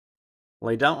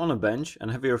Lay down on a bench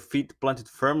and have your feet planted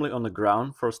firmly on the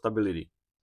ground for stability.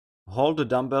 Hold the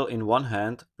dumbbell in one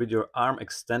hand with your arm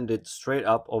extended straight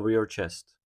up over your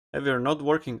chest. Have your not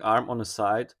working arm on the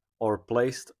side or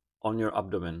placed on your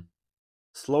abdomen.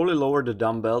 Slowly lower the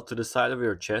dumbbell to the side of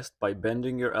your chest by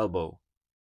bending your elbow.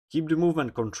 Keep the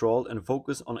movement controlled and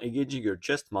focus on engaging your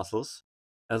chest muscles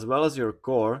as well as your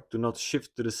core to not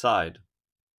shift to the side.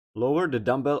 Lower the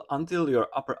dumbbell until your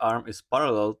upper arm is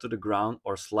parallel to the ground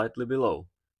or slightly below.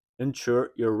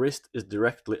 Ensure your wrist is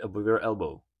directly above your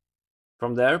elbow.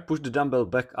 From there, push the dumbbell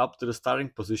back up to the starting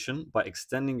position by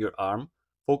extending your arm,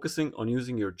 focusing on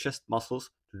using your chest muscles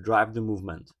to drive the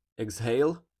movement.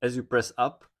 Exhale as you press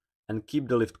up and keep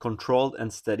the lift controlled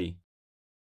and steady.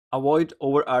 Avoid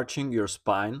overarching your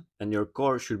spine, and your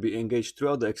core should be engaged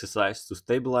throughout the exercise to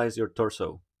stabilize your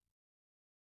torso.